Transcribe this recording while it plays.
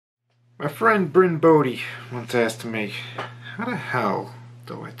My friend Bryn Bode once asked me, how the hell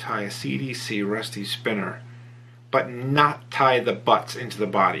do I tie a CDC Rusty Spinner but not tie the butts into the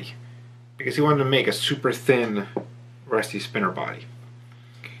body? Because he wanted to make a super thin Rusty Spinner body.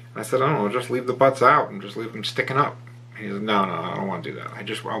 I said, I don't know, just leave the butts out and just leave them sticking up. He said, no, I don't want to do that.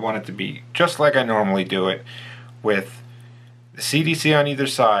 I want it to be just like I normally do it, with the CDC on either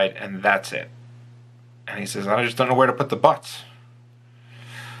side, and that's it. And he says, I just don't know where to put the butts.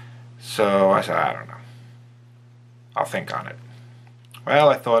 So I said, I don't know. I'll think on it. Well,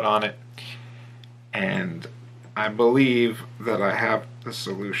 I thought on it, and I believe that I have the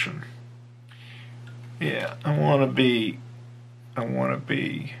solution. Yeah, I want to be a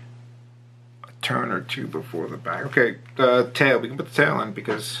turn or two before the back. Okay, tail. We can put the tail in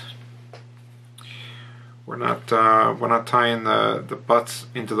because we're not tying the butts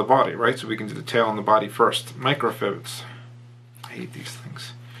into the body, right? So we can do the tail and the body first. Microfibs. I hate these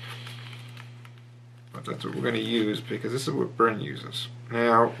things. But that's what we're going to use because this is what Bryn uses.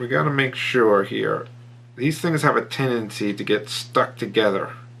 Now, we got to make sure here, these things have a tendency to get stuck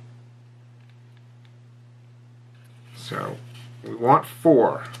together. So, we want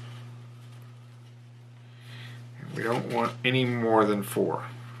 4. And we don't want any more than 4.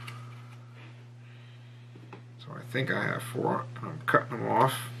 So I think I have 4, and I'm cutting them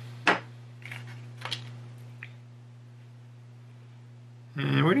off.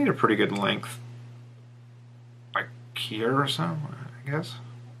 And we need a pretty good length. Here or so, I guess.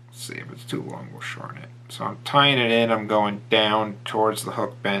 Let's see, if it's too long, we'll shorten it. So I'm tying it in, I'm going down towards the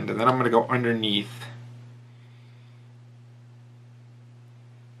hook bend, and then I'm going to go underneath.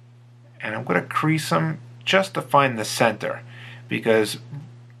 And I'm going to crease them just to find the center, because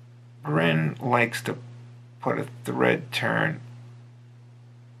Bryn likes to put a thread turn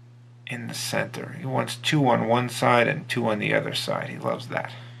in the center. He wants 2 on one side and 2 on the other side. He loves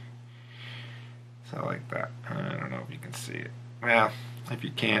that. So like that. I don't know if you can see it. Well, if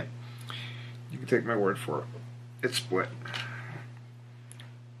you can't, you can take my word for it. It's split.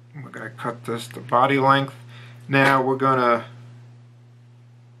 We're going to cut this to body length. Now we're going to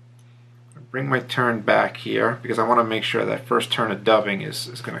bring my turn back here because I want to make sure that first turn of dubbing is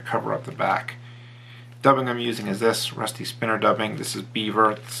going to cover up the back. Dubbing I'm using is this Rusty Spinner dubbing. This is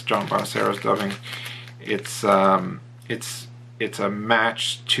Beaver. It's John Bonacero's dubbing. It's a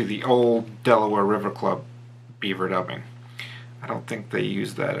match to the old Delaware River Club beaver dubbing. I don't think they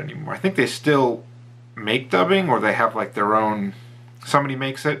use that anymore. I think they still make dubbing, or they have like their own. Somebody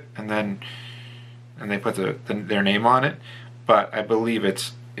makes it, and they put their name on it. But I believe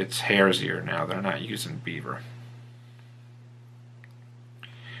it's hare's ear now. They're not using beaver.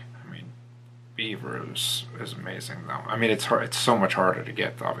 I mean, beaver is amazing though. I mean, it's hard. It's so much harder to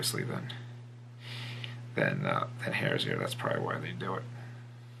get, obviously, than hare's ear. That's probably why they do it.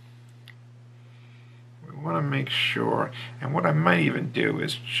 We want to make sure, and what I might even do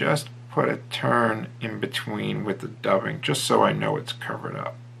is just put a turn in between with the dubbing, just so I know it's covered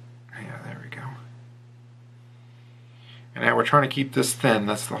up. Yeah, there we go. And now we're trying to keep this thin.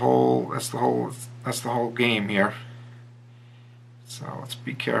 That's the whole game here. So let's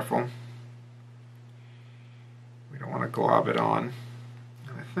be careful. We don't want to glob it on.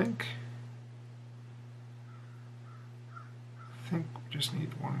 And I think we just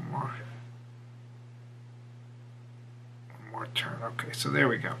need one more turn. Okay, so there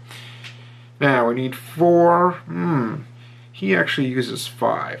we go. Now we need 4. He actually uses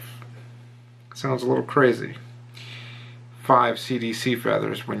 5. Sounds a little crazy. 5 CDC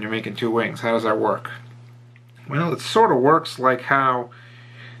feathers when you're making 2 wings. How does that work? Well, it sort of works like how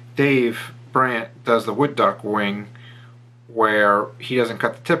Dave Brandt does the wood duck wing, where he doesn't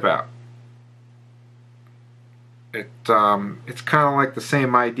cut the tip out. It's kind of like the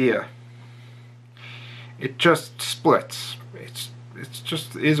same idea. It just splits. It's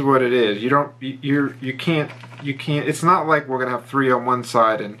just is what it is. You can't. It's not like we're gonna have 3 on one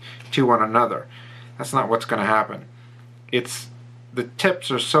side and 2 on another. That's not what's gonna happen. It's the tips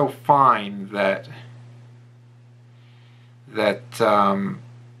are so fine that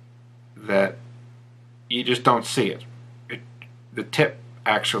you just don't see it. The tip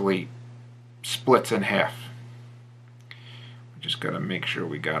actually splits in half. Just got to make sure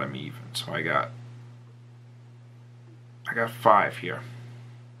we got them even. So I got 5 here.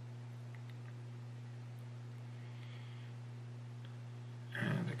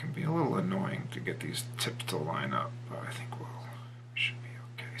 And it can be a little annoying to get these tips to line up, but I think we should be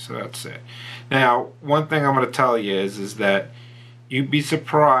okay. So that's it. Now, one thing I'm going to tell you is that you'd be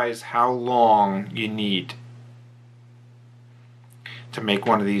surprised how long you need to make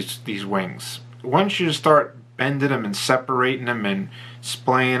one of these wings. Once you start bending them and separating them and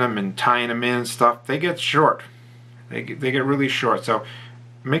splaying them and tying them in and stuff, they get short. They get really short. So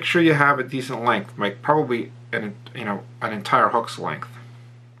make sure you have a decent length, like probably an entire hook's length.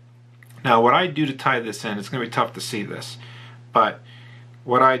 Now what I do to tie this in, it's going to be tough to see this, but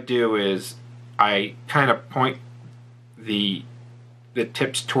what I do is I kind of point the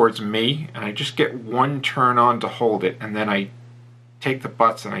tips towards me, and I just get one turn on to hold it, and then I take the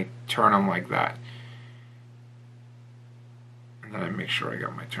butts and I turn them like that. And then I make sure I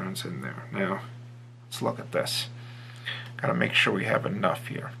got my turns in there. Now, let's look at this. Gotta make sure we have enough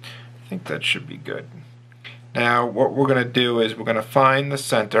here. I think that should be good. Now, what we're gonna do is we're gonna find the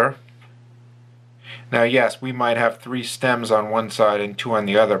center. Now, yes, we might have 3 stems on one side and 2 on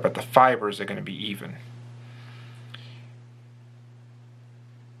the other, but the fibers are gonna be even.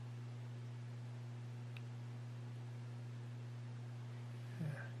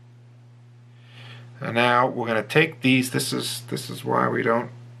 And now we're going to take these. This is why we're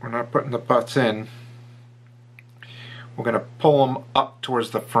not putting the butts in. We're going to pull them up towards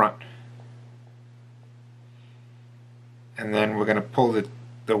the front, and then we're going to pull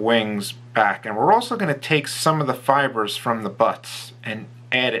the wings back. And we're also going to take some of the fibers from the butts and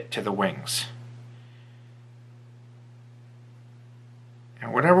add it to the wings.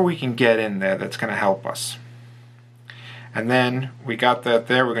 And whatever we can get in there, that's going to help us. And then we got that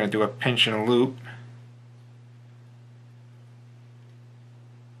there. We're going to do a pinch and loop.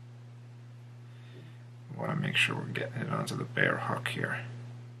 I want to make sure we're getting it onto the bare hook here.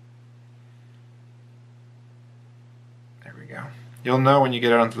 There we go. You'll know when you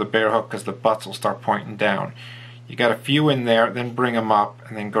get it onto the bare hook because the butts will start pointing down. You got a few in there, then bring them up,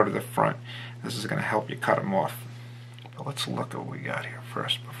 and then go to the front. This is going to help you cut them off. But let's look at what we got here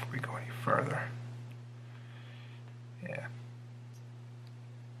first before we go any further. Yeah.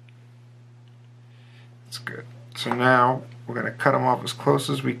 That's good. So now we're going to cut them off as close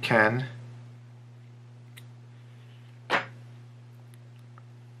as we can.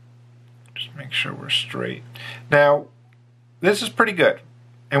 Make sure we're straight. Now, this is pretty good,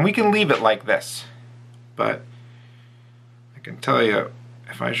 and we can leave it like this, but I can tell you,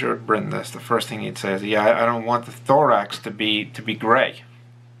 if I showed Bryn this, the first thing he'd say is, yeah, I don't want the thorax to be gray.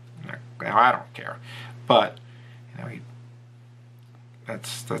 Now, I don't care, but you know, I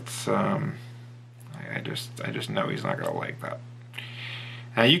just know he's not going to like that.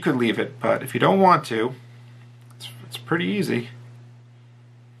 Now, you could leave it, but if you don't want to, it's pretty easy.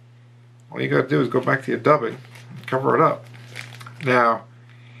 All you got to do is go back to your dubbing and cover it up. Now,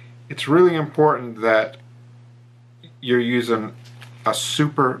 it's really important that you're using a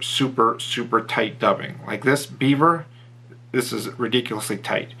super tight dubbing. Like this beaver, this is ridiculously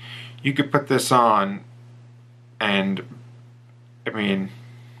tight. You could put this on and, I mean,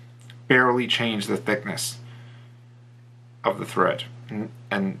 barely change the thickness of the thread.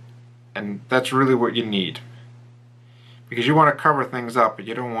 And that's really what you need. Because you want to cover things up, but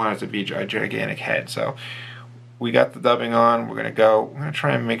you don't want it to be a gigantic head. So we got the dubbing on. We're going to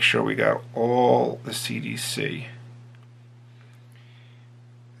try and make sure we got all the CDC.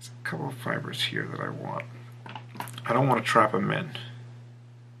 There's a couple of fibers here that I want. I don't want to trap them in.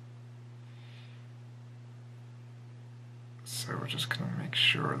 So we're just going to make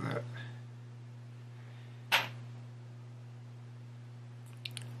sure that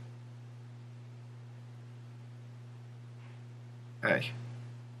A.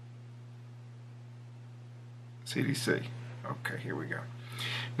 CDC. Okay, here we go.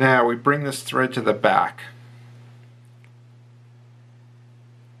 Now we bring this thread to the back.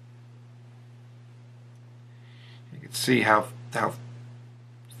 You can see how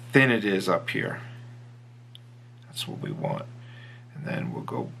thin it is up here. That's what we want. And then we'll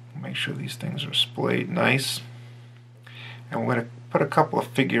go make sure these things are splayed nice. And we're going to put a couple of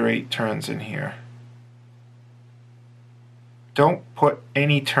figure 8 turns in here. Don't put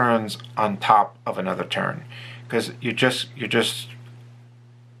any turns on top of another turn, because you're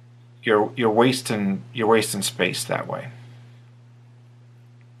wasting space that way.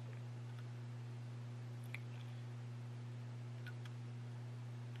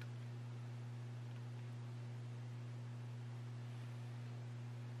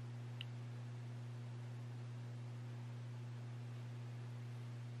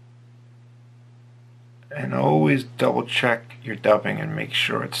 And always double check your dubbing and make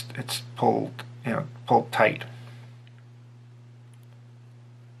sure it's pulled, pulled tight.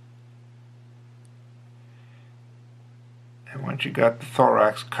 And once you got the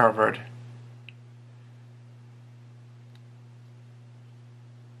thorax covered,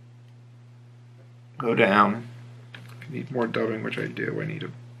 go down. If you need more dubbing, which I do, I need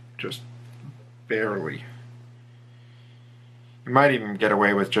to just barely. You might even get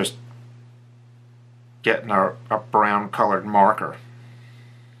away with just getting a brown colored marker.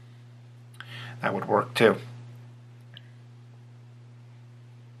 That would work too.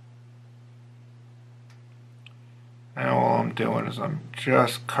 Now all I'm doing is I'm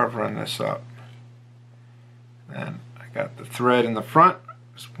just covering this up. And I got the thread in the front.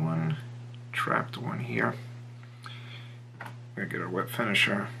 There's one trapped one here. I'm gonna get a wet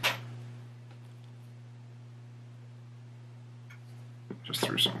finisher. Just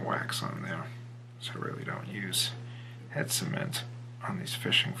threw some wax on there. So I really don't use head cement on these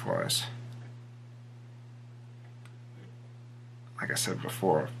fishing flies. Like I said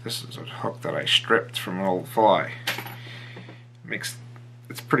before, this is a hook that I stripped from an old fly. It's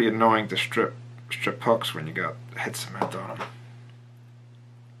pretty annoying to strip hooks when you got head cement on them.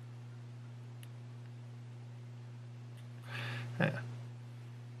 Yeah,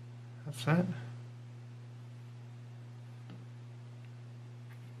 that's it.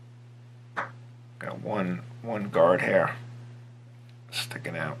 Got one guard hair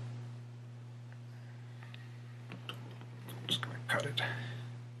sticking out. I'm just gonna cut it.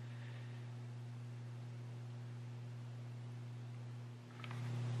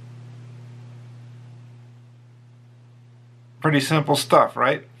 Pretty simple stuff,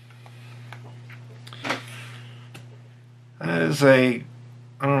 right? That is I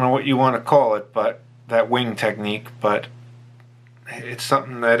don't know what you want to call it, but that wing technique, but it's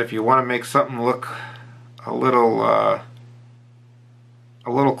something that if you want to make something look a little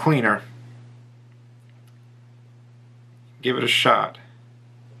cleaner, give it a shot.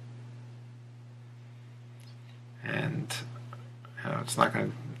 And you know, it's not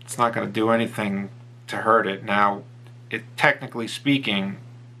gonna do anything to hurt it. Now, technically speaking,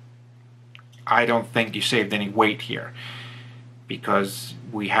 I don't think you saved any weight here because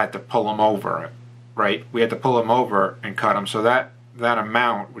we had to pull them over, right? We had to pull them over and cut them, so that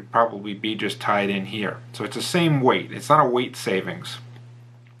amount would probably be just tied in here. So it's the same weight. It's not a weight savings.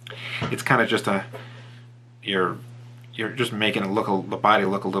 It's kind of just you're just making it the body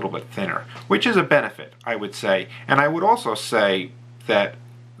look a little bit thinner, which is a benefit, I would say. And I would also say that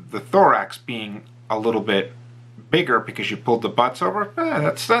the thorax being a little bit bigger because you pulled the butts over,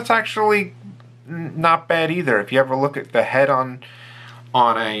 that's actually not bad either. If you ever look at the head on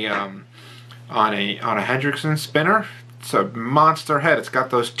a Hendrickson spinner, it's a monster head. It's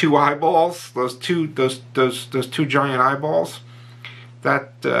got those two eyeballs, those two giant eyeballs.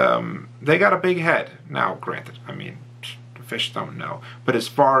 That they got a big head. Now, granted, I mean, the fish don't know, but as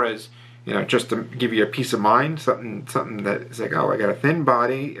far as, you know, just to give you a peace of mind, something that is like, oh, I got a thin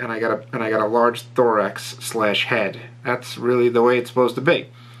body and I got a large thorax / head. That's really the way it's supposed to be.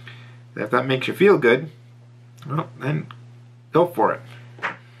 If that makes you feel good, well, then go for it,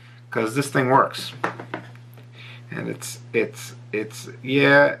 because this thing works. And it's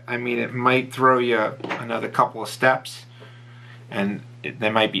yeah, I mean, it might throw you another couple of steps, and they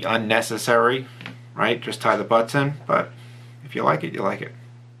might be unnecessary, right? Just tie the butts in, but if you like it, you like it.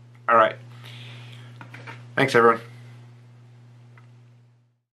 All right. Thanks, everyone.